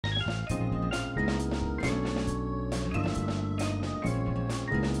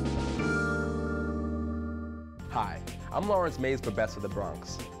Hi, I'm Lawrence Mays for Best of the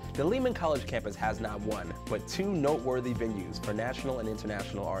Bronx. The Lehman College campus has not one, but two noteworthy venues for national and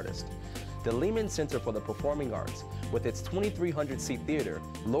international artists. The Lehman Center for the Performing Arts, with its 2,300-seat theater,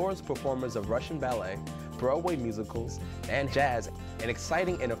 lures performers of Russian ballet, Broadway musicals, and jazz, an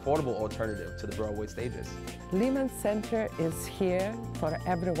exciting and affordable alternative to the Broadway stages. Lehman Center is here for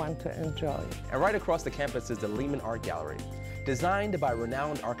everyone to enjoy. And right across the campus is the Lehman Art Gallery. Designed by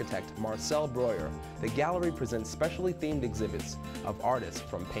renowned architect Marcel Breuer, the gallery presents specially themed exhibits of artists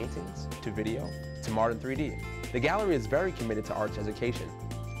from paintings to video to modern 3D. The gallery is very committed to arts education.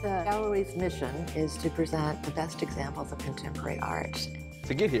 The gallery's mission is to present the best examples of contemporary art.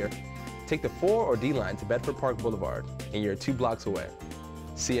 To get here, take the 4 or D line to Bedford Park Boulevard, and you're 2 blocks away.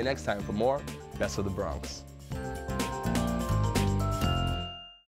 See you next time for more Best of the Bronx.